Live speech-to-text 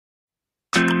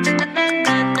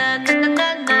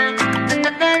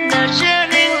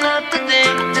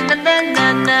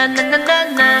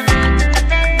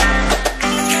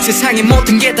세상의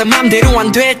모든 게 다 맘대로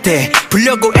안 될 때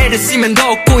부려고 애를 쓰면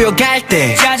더욱 꼬여갈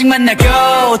때 짜증만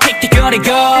나고 택틱거리고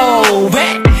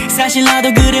왜 사실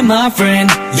나도 그래 my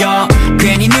friend yeah.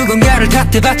 괜히 누군가를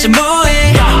탓해봤자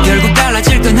뭐해 결국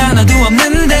달라질 건 하나도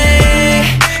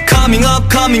없는데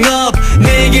Coming up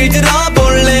내 얘길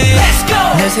들어볼래 Let's go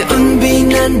날 세운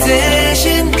비난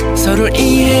대신 서로를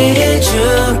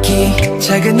이해해주기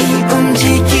작은 이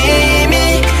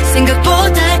움직임이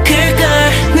생각보다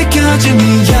클걸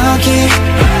느껴지니 여기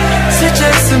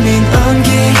살짝 스민 온기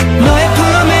너의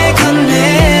품에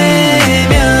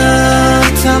건네면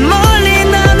더 멀리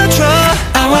나눠줘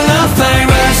Our love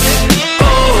virus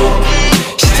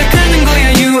시작하는 거야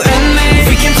you and me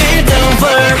We can feel the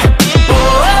world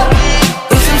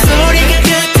웃음소리가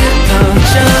곁에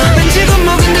퍼져 왠지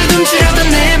겁먹은 듯 움츠렸던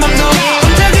내 맘도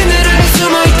혼자 그늘 안에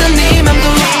숨어있던 네 맘도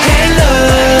Hello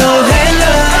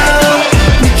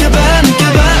느껴봐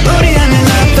우리 안에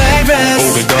love virus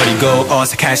오글거리고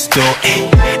어색할 수도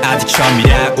아직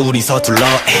처음이라 우리 서툴러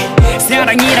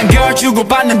사랑이란 걸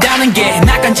주고받는다는 게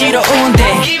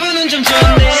낯간지러운데 기분은 좀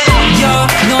좋네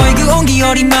너의 그 온기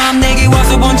어린 마음 내게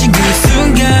와서 번진 그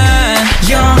순간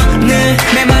늘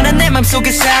메마른 내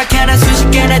맘속에 싹 하나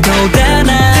순식간에도 달아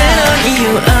때론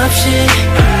이유 없이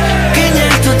그냥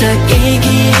토닥이기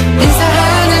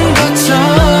인사하는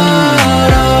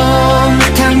것처럼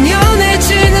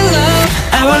당연해지는 love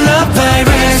Our love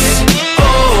virus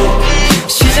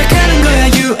시작하는 거야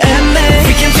you and me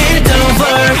We can feel the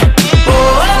world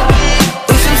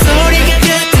웃음소리가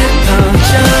곁에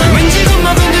퍼져 왠지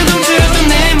겁먹은 듯 움츠렸던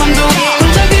내 맘도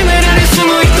혼자 그늘 안에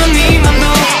숨어있던 네 맘도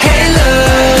Hello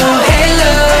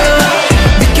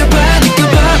느껴봐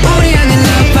우리 안에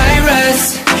love virus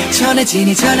전해지니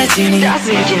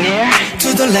To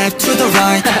the left to the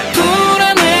right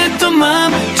불안했던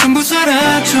맘 전부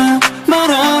사라져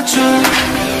멀어져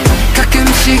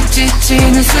가끔씩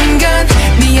지치는 순간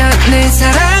미안해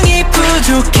사랑이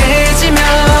부족해지면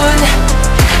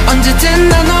언제든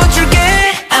나눠줄게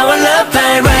Our love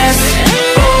virus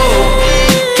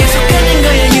계속하는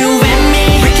거야 you and me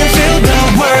We can feel the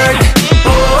world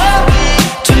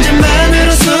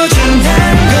존재만으로 소중한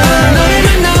건 너를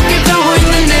만나 어깨 펴고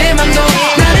있는 내 맘도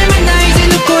나를 만나 이제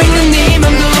눕고 있는 네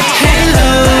맘도 Hello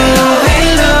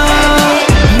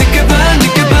느껴봐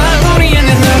우리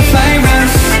안에 love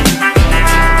virus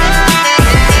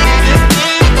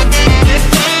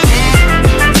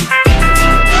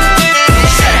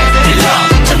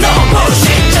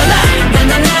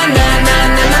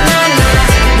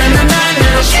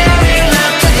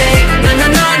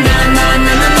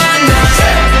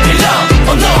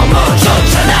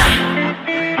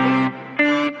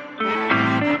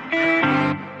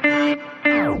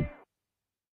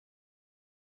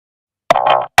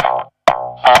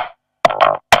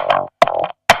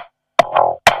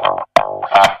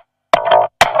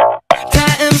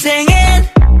다음 생엔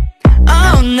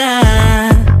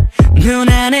나 눈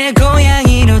안에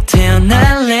고양이로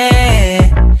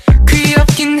태어날래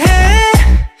귀엽긴 해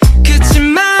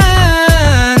그치만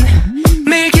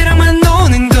매일 걔랑만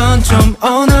노는 건 좀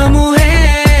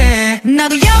너무해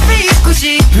나도 옆에 있고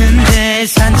싶은데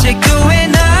산책도 해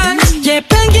난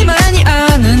예쁜 기만이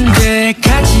아는데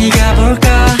같이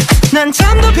가볼까 난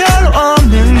잠도 별로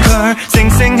없는 걸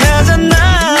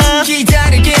생생하잖아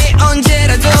기다릴게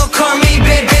언제라도 call me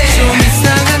baby 좀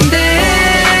이상한데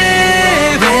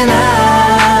왜 나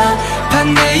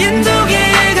반대인 두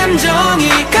개의 감정이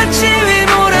같이 왜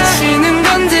몰아치는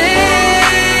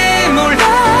건데 몰라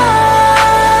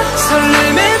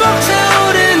설렘에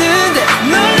벅차오르는데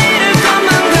널 잃을 것만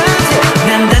같아 난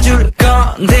다 줄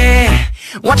건데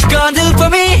What you gonna do for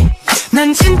me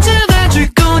난 진짜 다 줄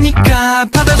거니까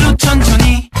받아줘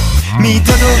천천히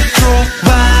믿어도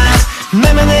좋아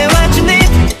말만 해왔지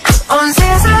온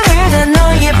세상을 다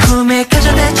너의 품에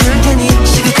가져다 줄 테니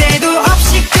시도 때도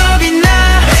없이 겁이 나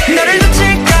너를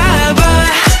놓칠까봐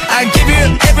I give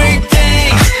you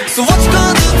everything So what you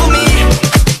gonna do for me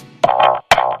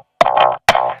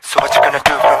So what you gonna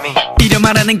do for me 이려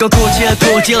말하는 거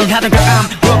고질하던 거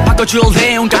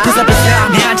바꿔줄래 온갖 부사부사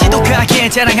내 지독하게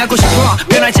자랑하고 싶어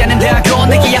변하지 않는다고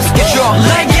내게 약속해줘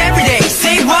Like everyday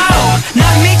say wow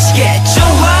난 미치게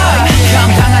좋아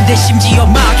감당한 데 심지어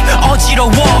막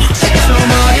어지러워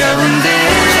좀 어려운데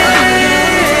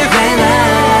왜 나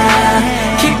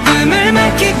기쁨을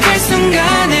만끽할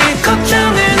순간에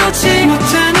걱정을 놓지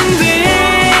못하는데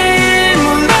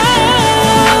몰라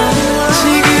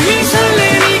지금 이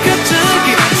설렘이 갑자기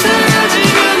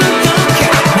사라지면 어떡해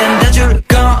난 다 줄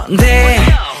건데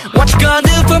What you gonna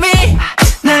do for me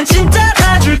난 진짜 다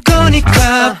줄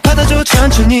거니까 받아줘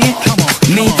천천히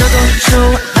믿어도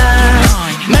좋아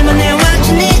말만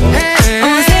해왔지 온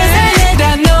세상에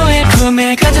다 너의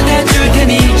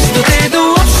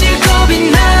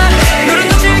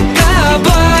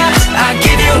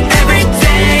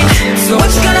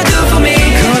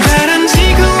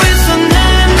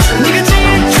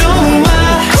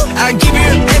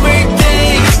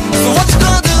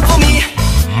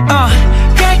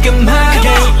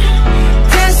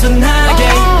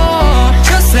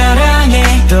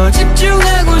더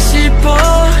집중하고 싶어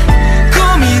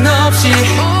고민 없이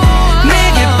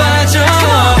내게 빠져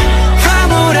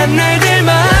황홀한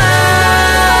날들만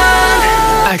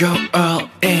I go all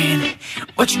in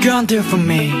What you gonna do for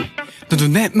me 너도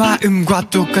내 마음과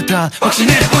똑같아 혹시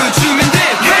내 보여주면 돼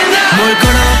뭘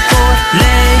걸어볼래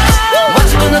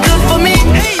What you gonna do for me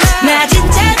나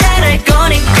진짜 잘할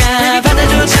거니까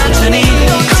받아줘 천천히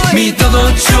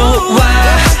믿어도 좋아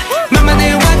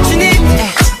만만해 what you need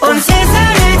온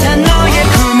세상을 다 너의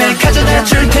품에 가져다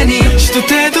줄 테니 시도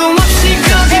때도 없이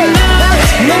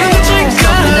거짓말 너는 못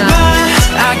줄까봐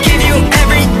I give you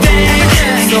everything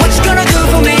So what you gonna do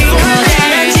for me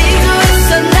날 지고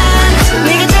있어 난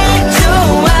네가 제일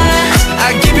좋아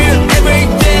I give you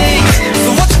everything So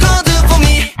what you gonna do for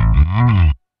me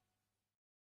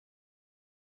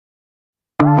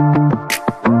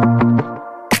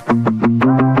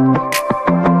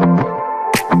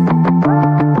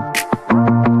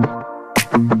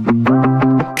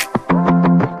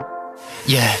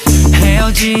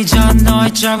헤어지기 전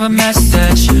너의 짧은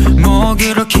메시지 뭐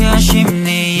그렇게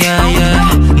아쉽니 yeah,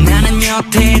 yeah. 나는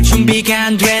여태 준비가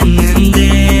안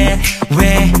됐는데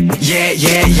왜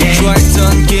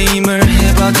좋아했던 게임을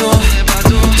해봐도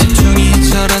집중이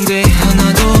잘 안 돼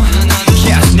하나도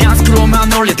내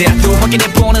스크롤만 올려대 또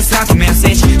확인해보는 상태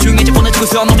메시지 중요한지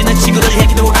보내주고서 노리는 친구들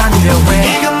얘기도 아니려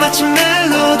왜 이건 마치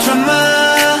멜로드라마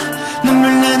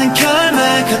눈물 나는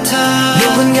결말 같아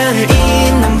누군가를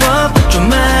잊는 법 좀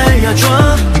알려줘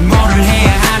뭐를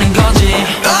해야 하는 거지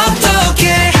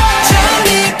어떻게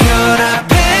저리 별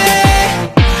앞에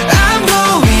I'm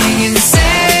going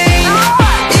insane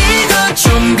이거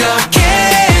좀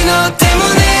걱해 너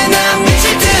때문에 난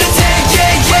미칠 듯해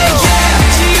yeah yeah yeah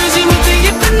지우지 못해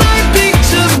예쁜 너의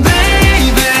picture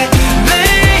baby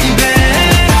baby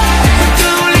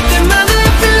떠올릴 때마다 I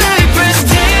feel like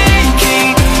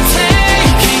breathtaking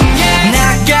yeah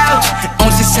knockout 온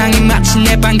세상이 마치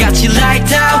내 방같이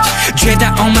light out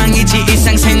죄다 엉망이지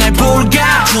일상생활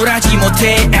불가 굴하지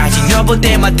못해 아직 너 볼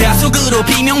때마다 속으로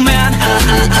비명만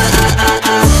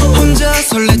혼자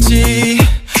설렜지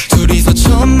둘이서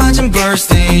처음 맞은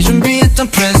birthday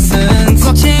준비했던 present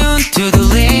꽉 채운 to-do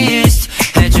list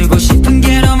해주고 싶은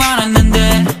게 더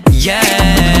많았는데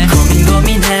yeah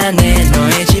고민하네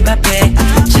너의 집 앞에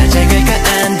찾아갈까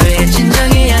안 돼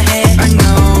진정해야 해 I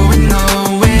know it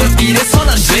너 이래선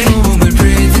안 돼 숨을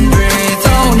breathe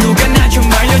누가 나 좀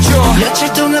알려줘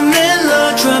며칠 동안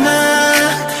멜로드라마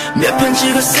몇 편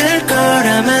찍었을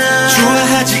거라마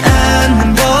좋아하지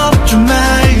않는 법 좀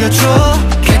알려줘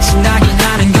같이 나긴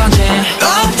하는 건지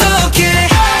어떻게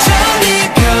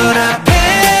저리 별 앞에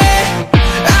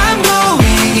I'm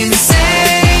going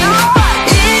insane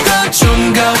이거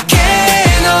좀 걱해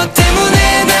너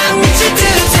때문에 난 미칠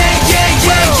듯해 yeah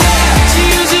yeah yeah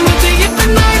지우지 못해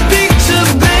예쁜 너의 picture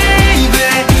baby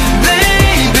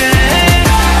baby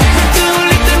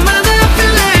떠올릴 때마다 I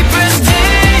feel like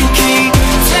breathtaking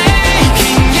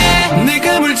yeah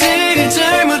내가 뭘 제일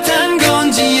잘못한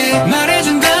건지 yeah.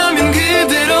 말해준다면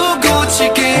그대로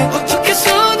고칠게 어떻게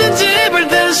해서든 제발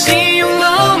다시 You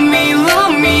love me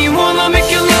wanna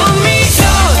make you love me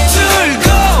서툴고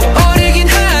어리긴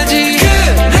하지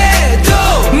그래도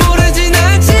모르진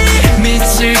않지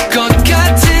미칠 것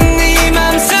같은 네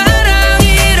맘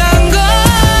사랑이란 걸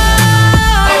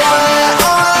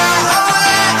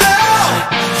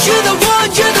You the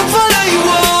one I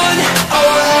want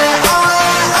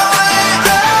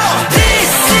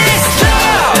This is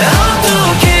love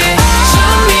어떻게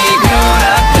저리 별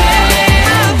앞에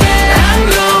I'm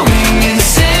going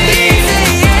insane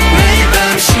매일 밤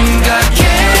심각해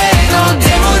너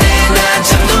때문에 난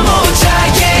잠도 못 자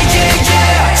yeah yeah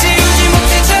yeah 지우지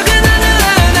못해 작은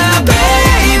하나하나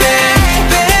baby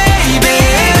baby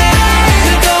날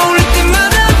떠올릴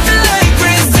때마다 I feel like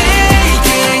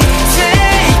breathtaking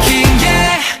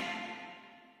yeah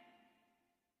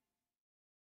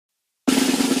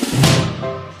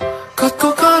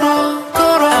걷고 걸어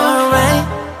alright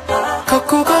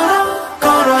걷고 걸어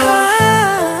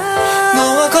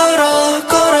너와 걸어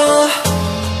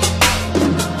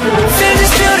Feel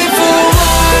this beautiful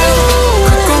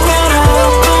world 걷고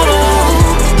걸어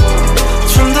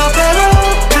좀 더 배로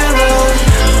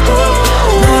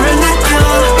너를 느껴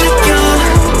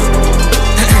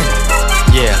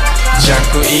yeah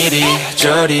자꾸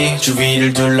이리저리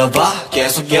주위를 둘러봐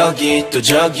계속 여기 또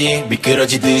저기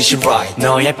미끄러지듯이 right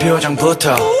너의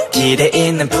표정부터 길에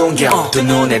있는 풍경 두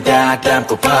눈에 다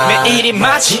담고 봐 매일이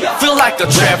마치 feel like a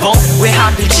travel 왜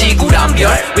하필 지구란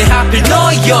별 왜 하필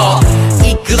너여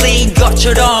이끌린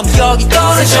것처럼 여기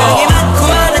떨어져 세상에 많고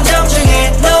많은 정중에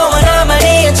너와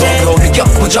나만이 현재 또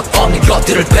느껴본 적 없는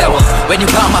것들을 배워 When you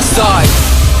by my side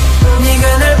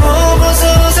네가 날 보고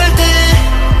웃어 웃을 때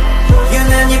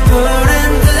유난히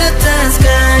푸른 듯한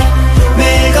sky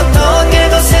매일 걷던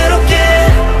길도 새롭게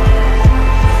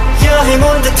여행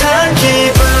온 듯한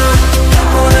기분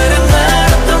오늘은 날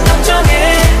어떤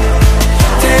감정에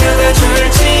데려다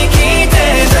줄지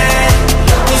기대돼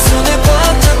네 손을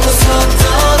꽉 잡고서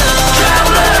떠나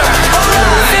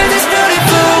Feel this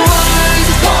beautiful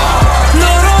world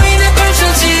너로 인해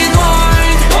펼쳐진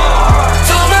world 더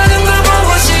많은 걸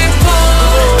보고 싶어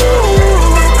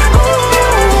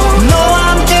너와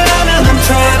함께라면 I'm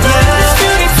traveling This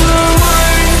beautiful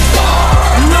world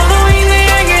너로 인해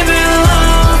알게 된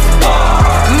love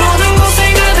모든 곳을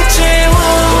가득 채워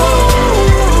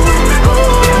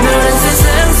너란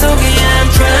세상 속에 I'm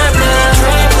traveler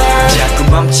자꾸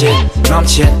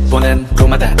멈칫 보는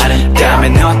곳마다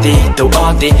아름다움은 어디 또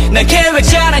어디 난 계획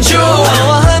잘 안 줘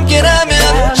너와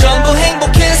함께라면 전부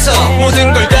행복해서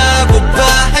모든 걸 다 고파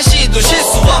한시도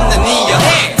실수 없는 이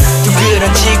여행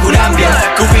둥그런 지구란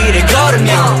별 그 위를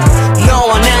걸으면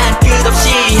너와 난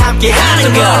끝없이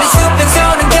함께하는 것 멀리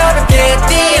수평선은 가볍게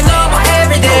뛰어넘어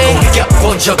everyday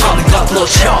느껴본 적 없는 것로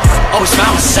쳐 Always by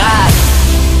my side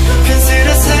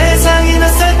편스런 세상이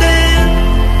낯설 땐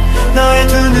너의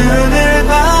두 눈을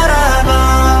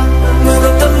바라봐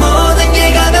무겁던 모든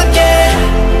게 가볍게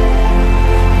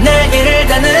날개를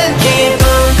다는 기분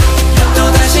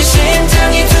또다시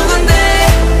심장이 두근대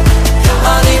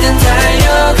어디든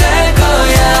달려갈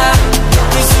거야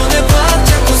네 손을 꽉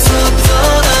잡고서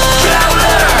떠나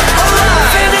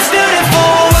Feel this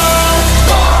beautiful world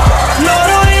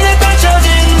너로 인해 펼쳐진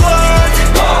world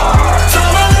더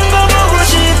많은 걸 보고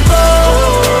싶어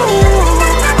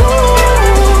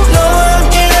너와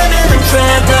함께라면 I'm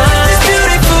traveling This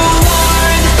beautiful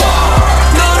world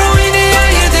너로 인해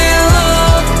알게 된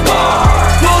love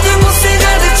모든 곳을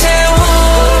가득 채워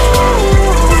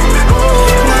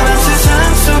나란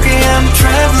세상 속에 I'm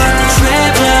traveler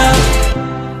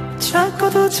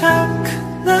작고도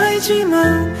작은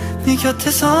나이지만 네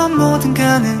곁에서 뭐든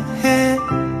가능해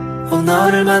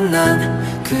너를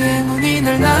만난 그 행운이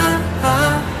날